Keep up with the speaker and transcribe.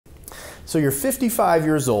So you're 55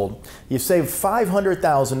 years old, you've saved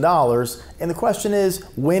 $500,000, and the question is,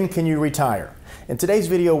 when can you retire? In today's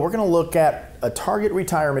video, we're going to look at a target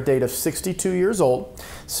retirement date of 62 years old,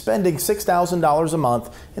 spending $6,000 a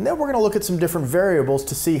month, and then we're going to look at some different variables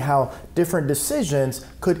to see how different decisions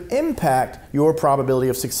could impact your probability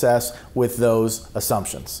of success with those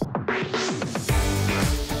assumptions.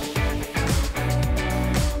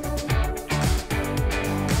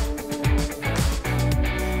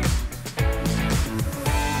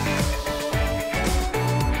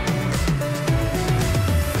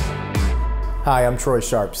 Hi, I'm Troy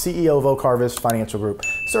Sharpe, CEO of Oak Harvest Financial Group,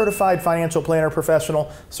 certified financial planner professional,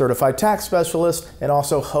 certified tax specialist, and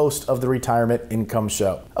also host of the Retirement Income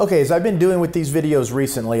Show. Okay, as I've been doing with these videos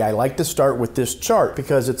recently, I like to start with this chart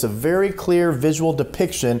because it's a very clear visual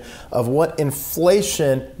depiction of what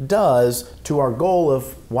inflation does to our goal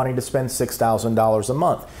of wanting to spend $6,000 a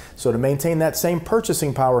month. So to maintain that same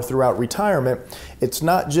purchasing power throughout retirement, it's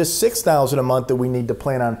not just $6,000 a month that we need to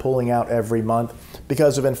plan on pulling out every month.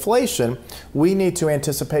 Because of inflation, we need to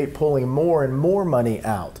anticipate pulling more and more money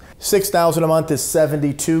out. $6,000 a month is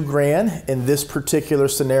 72 grand in this particular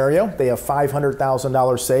scenario. They have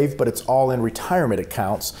 $500,000 saved, but it's all in retirement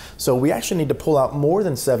accounts. So we actually need to pull out more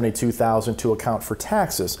than $72,000 to account for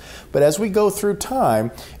taxes. But as we go through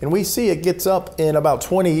time, and we see it gets up in about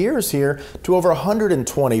 20 years here to over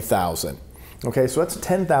 $120,000. Okay, so that's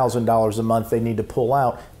 $10,000 a month they need to pull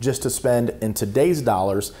out just to spend, in today's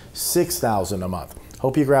dollars, $6,000 a month.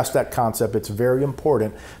 Hope you grasp that concept. It's very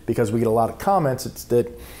important because we get a lot of comments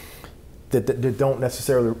that don't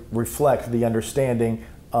necessarily reflect the understanding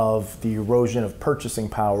of the erosion of purchasing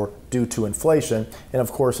power due to inflation. And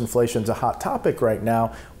of course, inflation is a hot topic right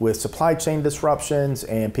now with supply chain disruptions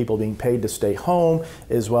and people being paid to stay home,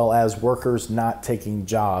 as well as workers not taking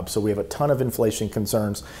jobs. So we have a ton of inflation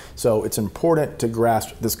concerns. So it's important to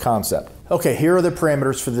grasp this concept. Okay, here are the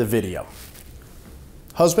parameters for the video.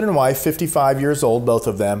 Husband and wife, 55 years old, both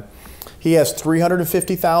of them. He has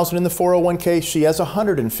 $350,000 in the 401k. She has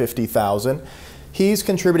 $150,000. He's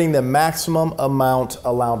contributing the maximum amount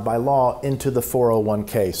allowed by law into the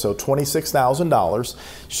 401k, so $26,000.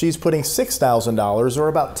 She's putting $6,000, or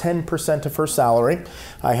about 10% of her salary.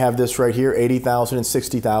 I have this right here, $80,000 and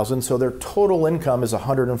 $60,000, so their total income is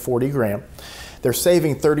 $140 grand. They're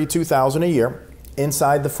saving $32,000 a year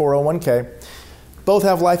inside the 401k. Both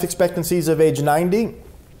have life expectancies of age 90.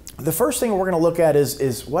 The first thing we're going to look at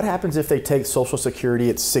is what happens if they take Social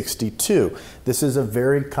Security at 62. This is a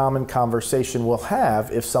very common conversation we'll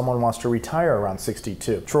have if someone wants to retire around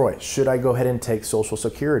 62. Troy, should I go ahead and take Social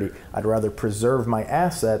Security? I'd rather preserve my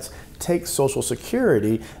assets, take Social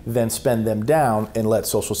Security, than spend them down and let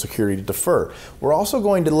Social Security defer. We're also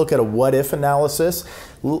going to look at a what-if analysis,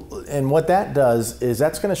 and what that does is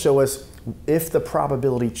that's going to show us if the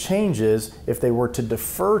probability changes if they were to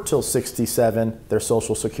defer till 67 their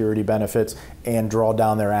Social Security benefits and draw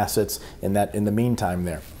down their assets in the meantime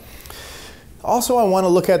there. Also, I want to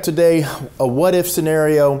look at today a what-if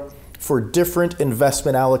scenario for different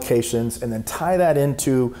investment allocations and then tie that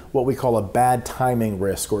into what we call a bad timing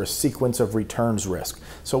risk or a sequence of returns risk.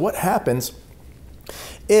 So what happens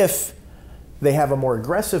if they have a more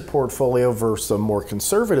aggressive portfolio versus a more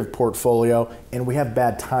conservative portfolio, and we have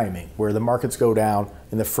bad timing where the markets go down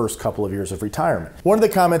in the first couple of years of retirement? One of the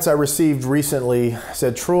comments I received recently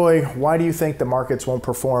said, Troy, why do you think the markets won't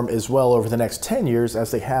perform as well over the next 10 years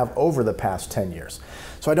as they have over the past 10 years?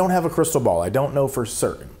 So I don't have a crystal ball. I don't know for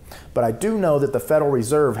certain. But I do know that the Federal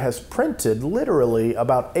Reserve has printed literally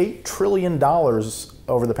about $8 trillion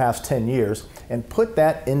over the past 10 years and put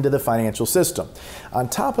that into the financial system. On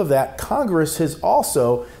top of that, Congress has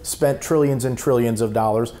also spent trillions and trillions of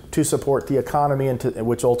dollars to support the economy, and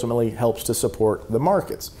which ultimately helps to support the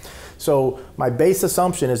markets. So my base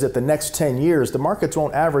assumption is that the next 10 years, the markets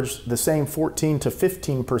won't average the same 14 to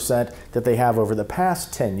 15% that they have over the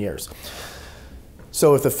past 10 years.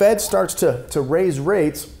 So if the Fed starts to raise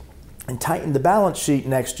rates and tighten the balance sheet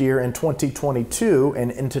next year in 2022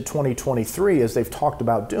 and into 2023, as they've talked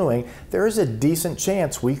about doing, there is a decent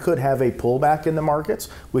chance we could have a pullback in the markets.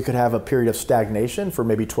 We could have a period of stagnation for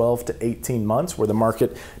maybe 12 to 18 months where the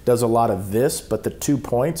market does a lot of this, but the 2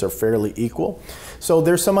 points are fairly equal. So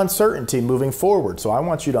there's some uncertainty moving forward. So I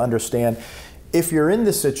want you to understand, if you're in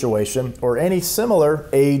this situation or any similar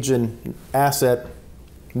age and asset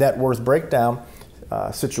net worth breakdown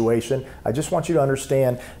situation, I just want you to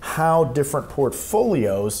understand how different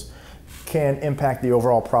portfolios can impact the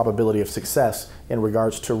overall probability of success in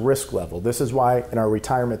regards to risk level. This is why in our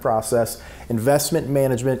retirement process, investment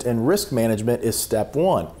management and risk management is step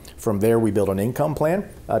one. From there, we build an income plan,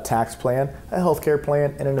 a tax plan, a healthcare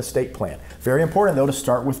plan, and an estate plan. Very important, though, to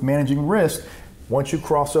start with managing risk once you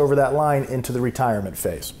cross over that line into the retirement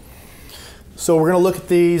phase. So we're going to look at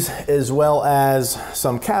these as well as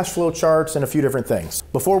some cash flow charts and a few different things.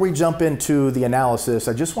 Before we jump into the analysis,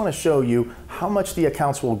 I just want to show you how much the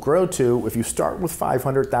accounts will grow to if you start with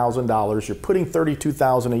 $500,000, you're putting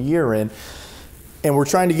 $32,000 a year in, and we're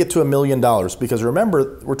trying to get to $1 million, because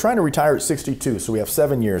remember, we're trying to retire at 62, so we have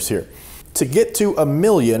 7 years here. To get to $1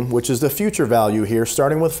 million, which is the future value here,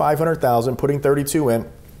 starting with $500,000, putting 32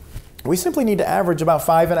 in, we simply need to average about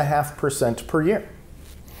 5.5% per year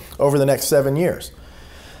over the next 7 years.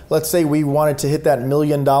 Let's say we wanted to hit that $1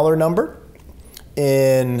 million number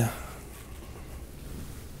in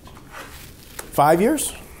 5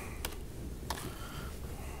 years.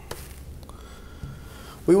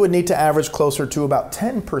 We would need to average closer to about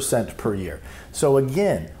 10% per year. So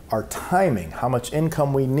again, our timing, how much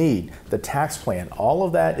income we need, the tax plan, all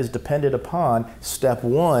of that is dependent upon step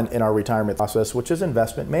one in our retirement process, which is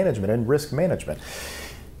investment management and risk management.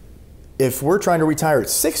 If we're trying to retire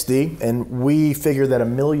at 60 and we figure that $1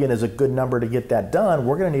 million is a good number to get that done,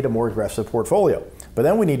 we're going to need a more aggressive portfolio. But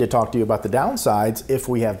then we need to talk to you about the downsides if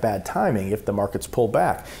we have bad timing, if the markets pull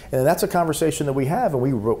back. And that's a conversation that we have, and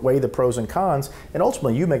we weigh the pros and cons, and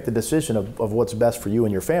ultimately you make the decision of what's best for you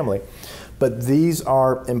and your family. But these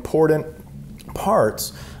are important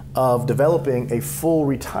parts of developing a full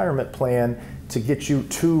retirement plan to get you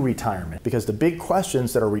to retirement. Because the big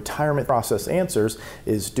questions that our retirement process answers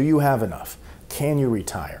is, do you have enough? Can you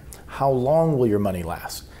retire? How long will your money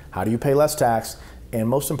last? How do you pay less tax? And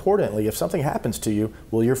most importantly, if something happens to you,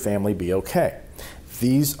 will your family be okay?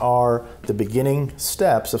 These are the beginning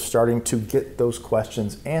steps of starting to get those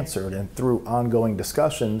questions answered, and through ongoing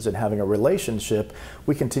discussions and having a relationship,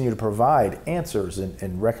 we continue to provide answers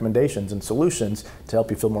and recommendations and solutions to help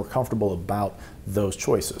you feel more comfortable about those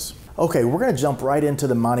choices. Okay, we're going to jump right into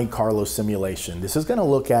the Monte Carlo simulation. This is going to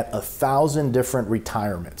look at 1,000 different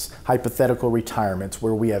retirements, hypothetical retirements,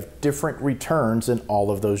 where we have different returns in all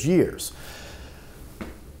of those years.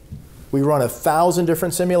 We run 1,000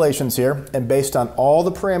 different simulations here, and based on all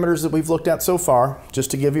the parameters that we've looked at so far,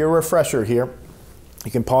 just to give you a refresher here,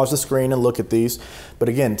 you can pause the screen and look at these. But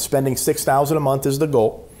again, spending $6,000 a month is the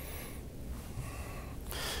goal.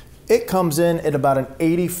 It comes in at about an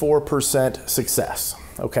 84% success.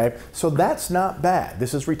 Okay, so that's not bad.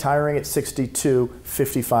 This is retiring at 62,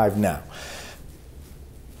 55 now.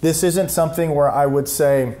 This isn't something where I would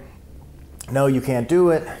say, no, you can't do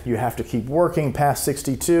it. You have to keep working past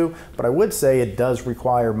 62, but I would say it does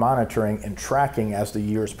require monitoring and tracking as the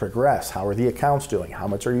years progress. How are the accounts doing? How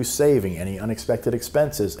much are you saving? Any unexpected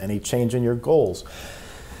expenses? Any change in your goals?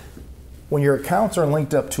 When your accounts are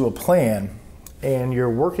linked up to a plan and you're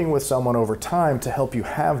working with someone over time to help you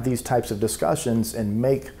have these types of discussions and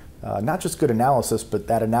make not just good analysis, but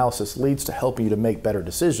that analysis leads to helping you to make better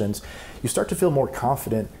decisions, you start to feel more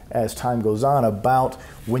confident as time goes on about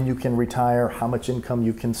when you can retire, how much income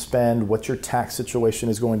you can spend, what your tax situation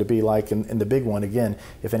is going to be like, and the big one, again,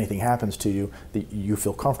 if anything happens to you, that you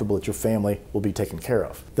feel comfortable that your family will be taken care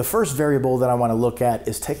of. The first variable that I want to look at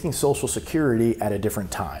is taking Social Security at a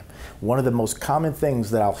different time. One of the most common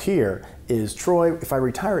things that I'll hear is, Troy, if I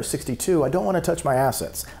retire at 62, I don't want to touch my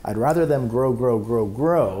assets. I'd rather them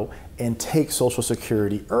grow, and take Social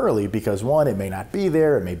Security early because, one, it may not be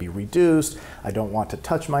there, it may be reduced, I don't want to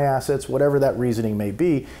touch my assets, whatever that reasoning may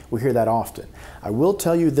be. We hear that often. I will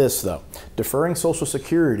tell you this though, deferring Social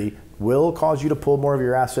Security will cause you to pull more of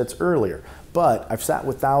your assets earlier. But I've sat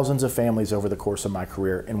with thousands of families over the course of my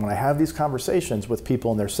career, and when I have these conversations with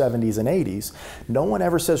people in their 70s and 80s, no one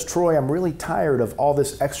ever says, Troy, I'm really tired of all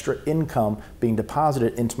this extra income being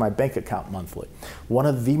deposited into my bank account monthly. One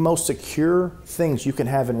of the most secure things you can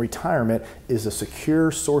have in retirement is a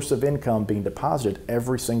secure source of income being deposited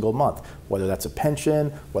every single month, whether that's a pension,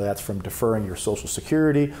 whether that's from deferring your Social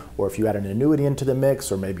Security, or if you add an annuity into the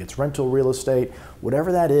mix, or maybe it's rental real estate,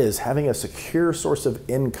 whatever that is, having a secure source of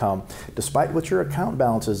income, despite what your account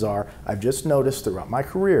balances are, I've just noticed throughout my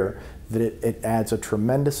career that it adds a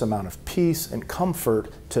tremendous amount of peace and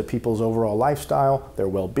comfort to people's overall lifestyle, their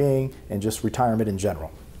well-being, and just retirement in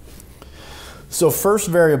general. So first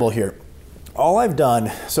variable here, all I've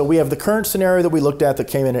done, so we have the current scenario that we looked at that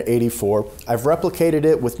came in at 84. I've replicated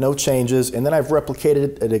it with no changes, and then I've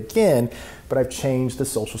replicated it again, but I've changed the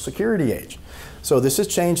Social Security age. So this has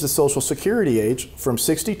changed the Social Security age from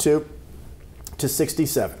 62 to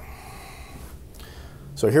 67.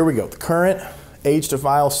 So here we go. The current Age to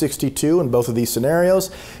file 62 in both of these scenarios.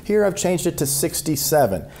 Here I've changed it to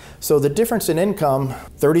 67. So the difference in income,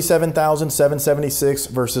 $37,776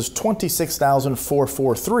 versus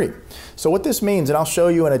 $26,443. So what this means, and I'll show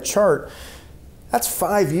you in a chart, that's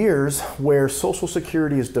 5 years where Social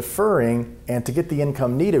Security is deferring, and to get the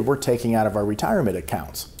income needed, we're taking out of our retirement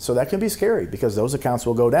accounts. So that can be scary because those accounts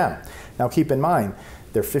will go down. Now keep in mind,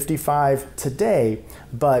 they're 55 today,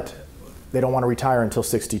 but they don't want to retire until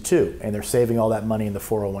 62, and they're saving all that money in the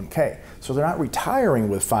 401k. So they're not retiring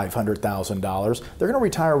with $500,000. They're going to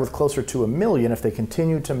retire with closer to $1 million if they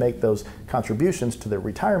continue to make those contributions to their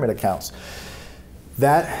retirement accounts.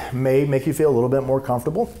 That may make you feel a little bit more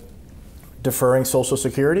comfortable deferring Social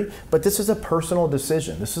Security, but this is a personal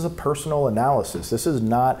decision. This is a personal analysis. This is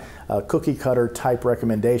not a cookie cutter type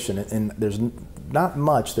recommendation, and there's not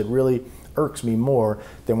much that really irks me more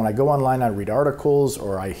than when I go online, I read articles,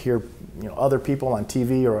 or I hear other people on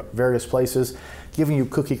TV or various places giving you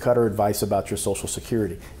cookie cutter advice about your Social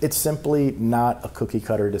Security. It's simply not a cookie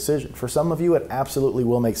cutter decision. For some of you, it absolutely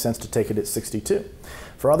will make sense to take it at 62.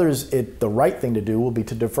 For others, the right thing to do will be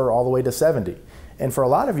to defer all the way to 70. And for a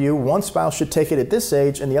lot of you, one spouse should take it at this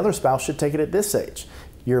age and the other spouse should take it at this age.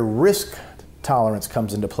 Your risk tolerance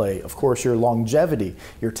comes into play. Of course, your longevity,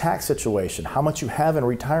 your tax situation, how much you have in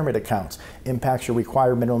retirement accounts impacts your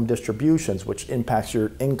required minimum distributions, which impacts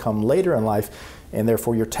your income later in life and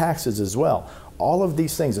therefore your taxes as well. All of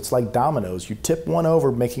these things, it's like dominoes. You tip one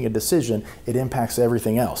over making a decision, it impacts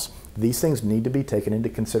everything else. These things need to be taken into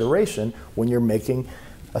consideration when you're making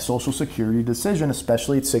a Social Security decision,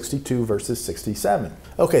 especially at 62 versus 67.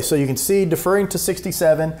 Okay, so you can see deferring to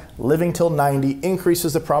 67, living till 90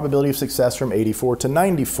 increases the probability of success from 84 to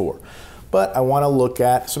 94. But I want to look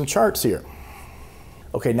at some charts here.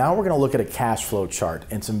 Okay, now we're going to look at a cash flow chart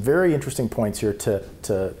and some very interesting points here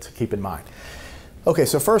to keep in mind. Okay,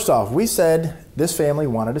 so first off, we said this family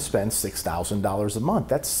wanted to spend $6,000 a month.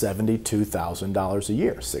 That's $72,000 a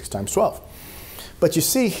year, 6 times 12. But you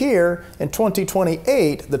see here in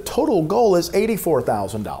 2028, the total goal is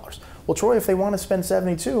 $84,000. Well, Troy, if they want to spend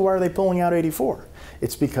 72, why are they pulling out 84?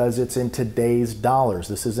 It's because it's in today's dollars.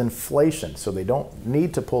 This is inflation, so they don't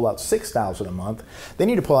need to pull out $6,000 a month. They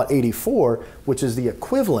need to pull out 84, which is the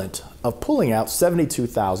equivalent of pulling out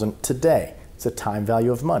 $72,000 today. It's a time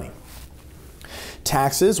value of money.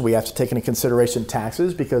 Taxes, we have to take into consideration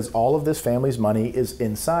taxes because all of this family's money is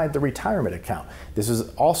inside the retirement account. This is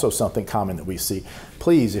also something common that we see.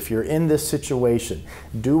 Please, if you're in this situation,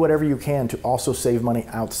 do whatever you can to also save money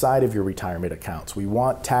outside of your retirement accounts. We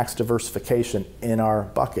want tax diversification in our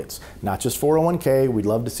buckets, not just 401k. We'd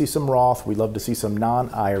love to see some Roth. We'd love to see some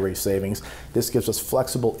non-IRA savings. This gives us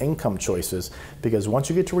flexible income choices because once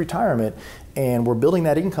you get to retirement and we're building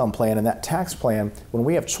that income plan and that tax plan, when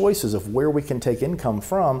we have choices of where we can take income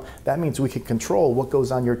from, that means we can control what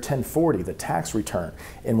goes on your 1040, the tax return.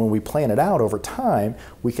 And when we plan it out over time,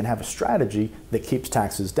 we can have a strategy that keeps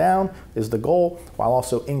taxes down, is the goal, while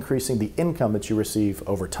also increasing the income that you receive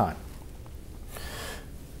over time.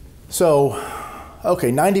 So, okay,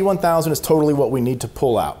 $91,000 is totally what we need to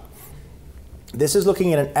pull out. This is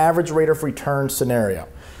looking at an average rate of return scenario.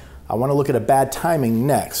 I want to look at a bad timing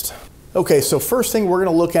next. Okay, so first thing we're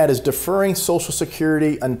going to look at is deferring Social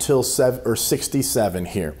Security until 67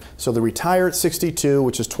 here. So the retire at 62,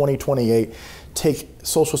 which is 2028, take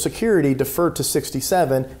Social Security, defer to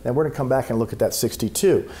 67, then we're going to come back and look at that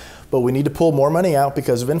 62. But we need to pull more money out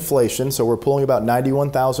because of inflation, so we're pulling about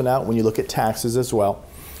 $91,000 out when you look at taxes as well.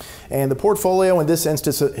 And the portfolio in this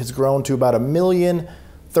instance has grown to about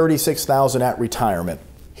 $1,036,000 at retirement.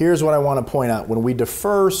 Here's what I want to point out. When we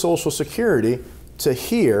defer Social Security to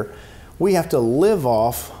here, we have to live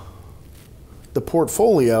off the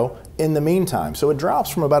portfolio in the meantime. So it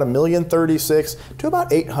drops from about $1,036,000 to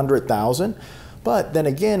about $800,000. But then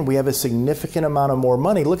again, we have a significant amount of more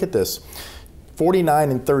money. Look at this. 49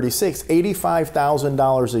 and 36,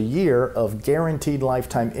 $85,000 a year of guaranteed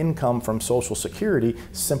lifetime income from Social Security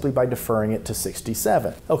simply by deferring it to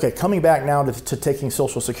 67. Okay, coming back now to taking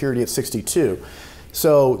Social Security at 62.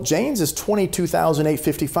 So Jane's is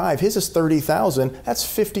 $22,855. His is $30,000. That's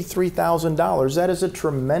 $53,000. That is a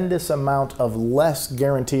tremendous amount of less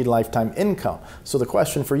guaranteed lifetime income. So the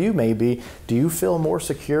question for you may be, do you feel more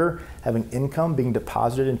secure having income being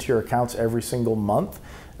deposited into your accounts every single month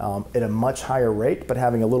at a much higher rate, but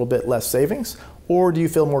having a little bit less savings? Or do you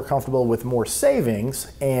feel more comfortable with more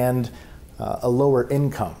savings and a lower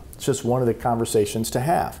income? It's just one of the conversations to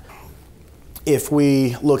have. If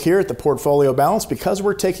we look here at the portfolio balance, because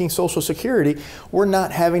we're taking Social Security, we're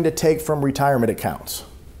not having to take from retirement accounts.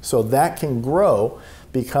 So that can grow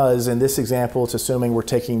because in this example, it's assuming we're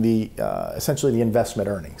taking the essentially the investment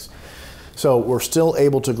earnings. So we're still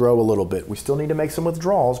able to grow a little bit. We still need to make some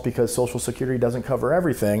withdrawals because Social Security doesn't cover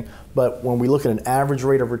everything. But when we look at an average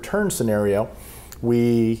rate of return scenario,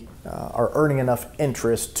 we are earning enough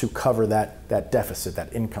interest to cover that deficit,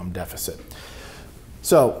 that income deficit.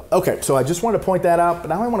 So, okay, so I just wanted to point that out, but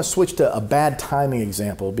now I want to switch to a bad timing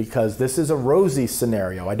example because this is a rosy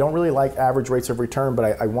scenario. I don't really like average rates of return,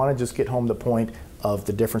 but I want to just get home the point of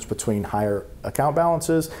the difference between higher account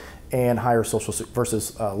balances and higher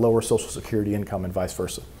versus lower Social Security income and vice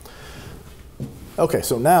versa. Okay,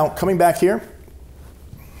 so now coming back here,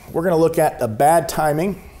 we're going to look at a bad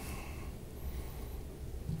timing.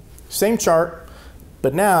 Same chart,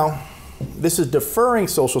 but now this is deferring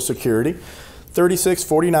Social Security. 36,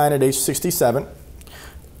 49 at age 67.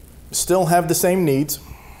 Still have the same needs.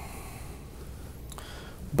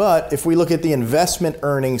 But if we look at the investment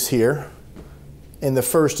earnings here, in the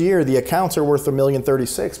first year, the accounts are worth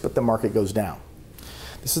 $1,036,000, but the market goes down.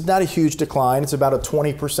 This is not a huge decline. It's about a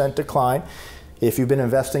 20% decline. If you've been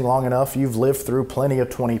investing long enough, you've lived through plenty of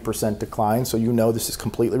 20% decline, so you know this is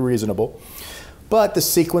completely reasonable. But the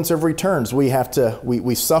sequence of returns, we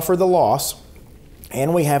suffer the loss,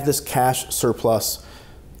 and we have this cash surplus,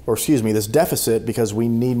 or excuse me, this deficit because we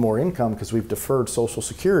need more income because we've deferred Social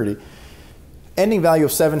Security. Ending value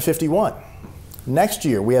of $751. Next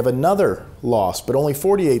year, we have another loss, but only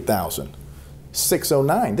 $48,000.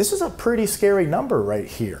 $609. This is a pretty scary number right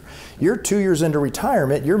here. You're 2 years into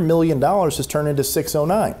retirement, your $1 million has turned into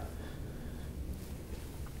 $609.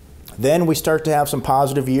 Then we start to have some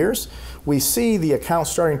positive years. We see the account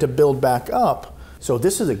starting to build back up. So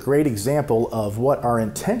this is a great example of what our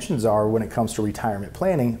intentions are when it comes to retirement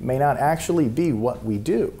planning may not actually be what we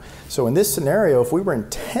do. So in this scenario, if we were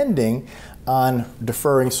intending on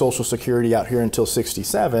deferring Social Security out here until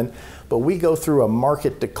 67, but we go through a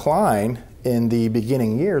market decline in the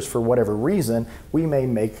beginning years for whatever reason, we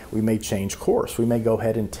may change course. We may go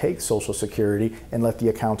ahead and take Social Security and let the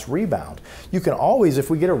accounts rebound. You can always, if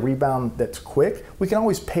we get a rebound that's quick, we can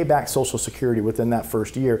always pay back Social Security within that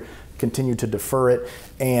first year, continue to defer it,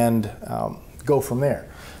 and go from there.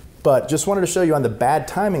 But just wanted to show you on the bad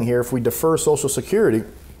timing here, if we defer Social Security,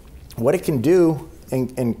 what it can do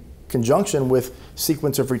in conjunction with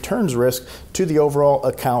sequence of returns risk to the overall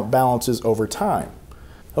account balances over time.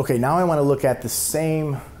 Okay, now I want to look at the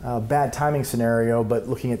same bad timing scenario, but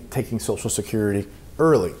looking at taking Social Security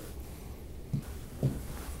early.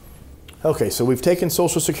 Okay, so we've taken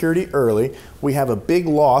Social Security early. We have a big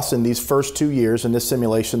loss in these first 2 years. In this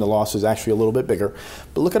simulation, the loss is actually a little bit bigger.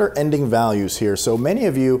 But look at our ending values here. So many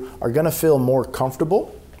of you are going to feel more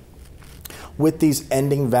comfortable with these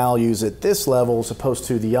ending values at this level as opposed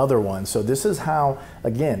to the other one. So this is how,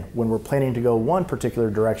 again, when we're planning to go one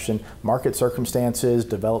particular direction, market circumstances,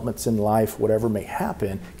 developments in life, whatever may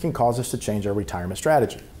happen, can cause us to change our retirement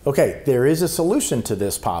strategy. Okay, there is a solution to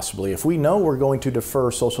this possibly. If we know we're going to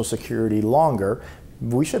defer Social Security longer,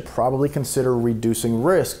 we should probably consider reducing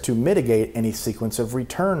risk to mitigate any sequence of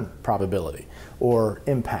return probability or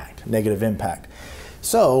impact, negative impact.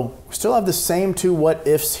 So we still have the same two what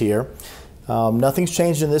ifs here. Nothing's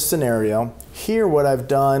changed in this scenario. Here what I've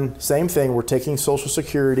done, same thing, we're taking Social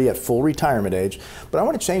Security at full retirement age, but I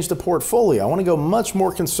want to change the portfolio. I want to go much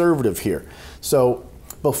more conservative here. So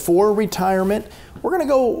before retirement, we're going to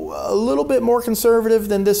go a little bit more conservative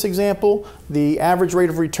than this example. The average rate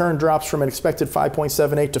of return drops from an expected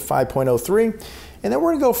 5.78 to 5.03, and then we're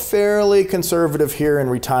going to go fairly conservative here in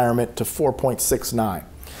retirement to 4.69.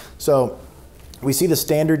 So we see the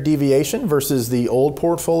standard deviation versus the old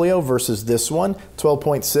portfolio versus this one,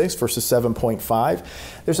 12.6 versus 7.5.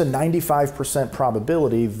 There's a 95%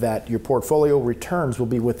 probability that your portfolio returns will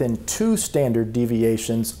be within 2 standard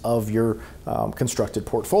deviations of your constructed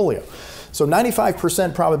portfolio. So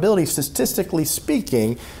 95% probability, statistically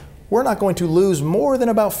speaking, we're not going to lose more than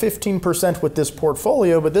about 15% with this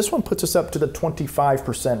portfolio, but this one puts us up to the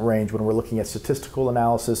 25% range when we're looking at statistical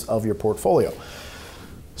analysis of your portfolio.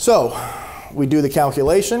 So we do the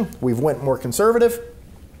calculation. We've went more conservative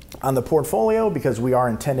on the portfolio because we are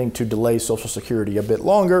intending to delay Social Security a bit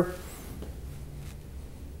longer.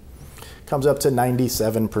 Comes up to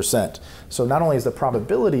 97%. So not only is the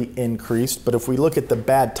probability increased, but if we look at the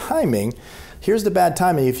bad timing, here's the bad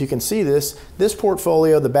timing. If you can see this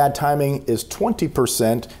portfolio, the bad timing is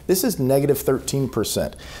 20%. This is negative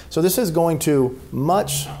 13%. So this is going to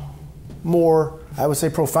much more, I would say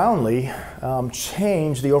profoundly,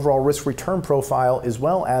 change the overall risk return profile as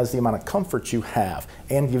well as the amount of comfort you have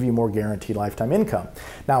and give you more guaranteed lifetime income.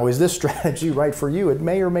 Now, is this strategy right for you? It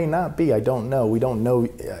may or may not be. I don't know. We don't know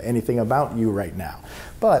anything about you right now.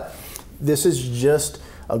 But this is just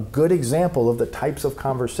a good example of the types of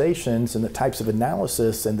conversations and the types of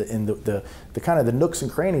analysis and the kind of the nooks and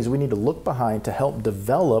crannies we need to look behind to help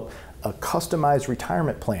develop a customized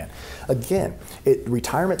retirement plan. Again,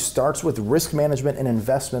 retirement starts with risk management and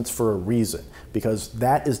investments for a reason, because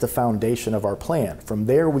that is the foundation of our plan. From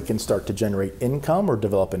there, we can start to generate income or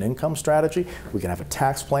develop an income strategy. We can have a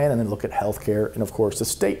tax plan and then look at healthcare and, of course,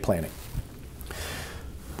 estate planning.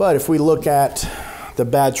 But if we look at the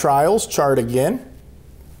bad trials chart again,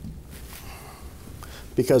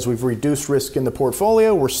 because we've reduced risk in the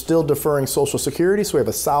portfolio, we're still deferring Social Security, so we have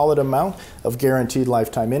a solid amount of guaranteed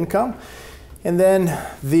lifetime income. And then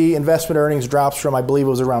the investment earnings drops from, I believe it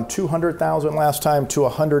was around $200,000 last time, to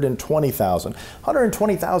 $120,000.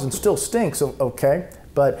 $120,000 still stinks, okay?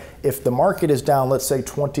 But if the market is down, let's say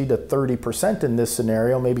 20 to 30% in this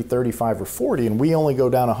scenario, maybe 35 or 40, and we only go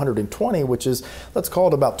down 120, which is, let's call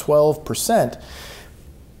it about 12%,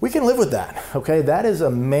 we can live with that, okay? That is a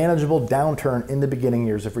manageable downturn in the beginning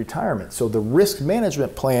years of retirement. So the risk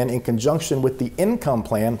management plan in conjunction with the income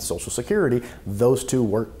plan, Social Security, those two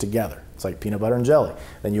work together. It's like peanut butter and jelly.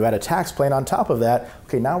 Then you add a tax plan on top of that.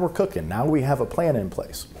 Okay, now we're cooking. Now we have a plan in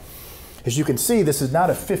place. As you can see, this is not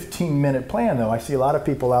a 15-minute plan, though. I see a lot of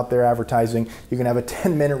people out there advertising you can have a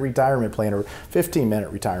 10-minute retirement plan or 15-minute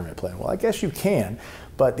retirement plan. Well, I guess you can,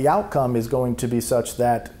 but the outcome is going to be such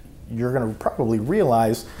that you're going to probably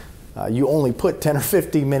realize you only put 10 or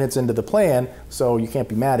 15 minutes into the plan, so you can't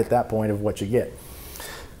be mad at that point of what you get.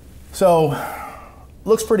 So,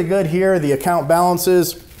 looks pretty good here. The account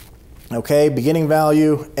balances, okay, beginning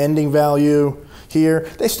value, ending value here.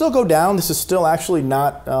 They still go down. This is still actually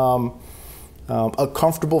not a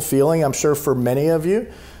comfortable feeling, I'm sure, for many of you.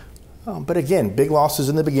 But again, big losses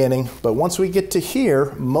in the beginning. But once we get to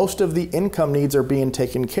here, most of the income needs are being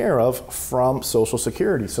taken care of from Social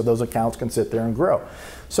Security. So those accounts can sit there and grow.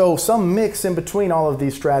 So some mix in between all of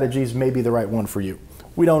these strategies may be the right one for you.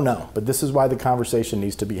 We don't know, but this is why the conversation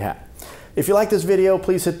needs to be had. If you like this video,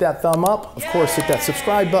 please hit that thumb up. Of course, hit that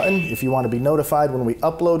subscribe button. If you want to be notified when we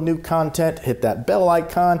upload new content, hit that bell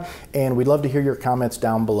icon, and we'd love to hear your comments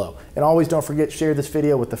down below. And always don't forget, share this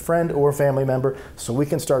video with a friend or family member so we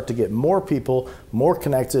can start to get more people more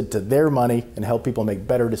connected to their money and help people make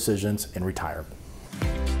better decisions in retirement.